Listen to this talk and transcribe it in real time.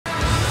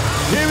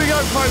Here we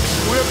go, folks.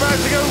 We're about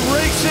to go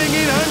racing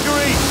in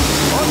Hungary.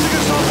 Onto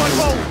the start by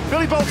Bolt.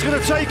 Billy Bolt's going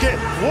to take it.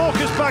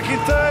 Walker's back in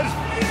third.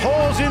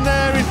 Hall's in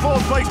there in fourth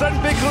place. Len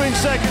Bickler in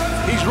second.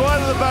 He's right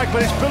at the back,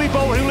 but it's Billy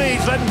Bolt who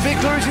leads. Len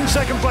Bickler is in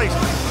second place.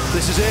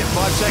 This is it. 5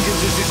 seconds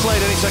is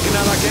displayed. Any second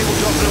now, that cable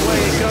dropping away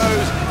it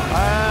goes.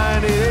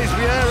 And it is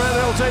Vieira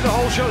that'll take the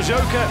Holeshot.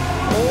 Joker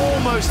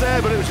almost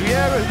there, but it was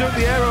Vieira who took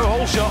the Airoh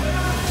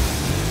Holeshot.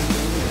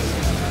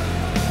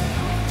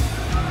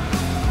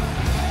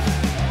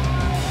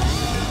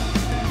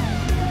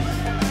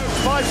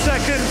 5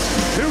 seconds.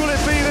 Who will it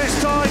be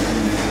this time?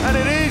 And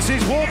it is.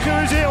 Is Walker,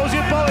 is it? Or is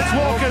it Bolt? It's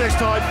Walker this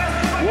time.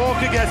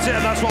 Walker gets it,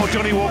 and that's what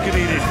Johnny Walker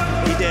needed.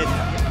 He did.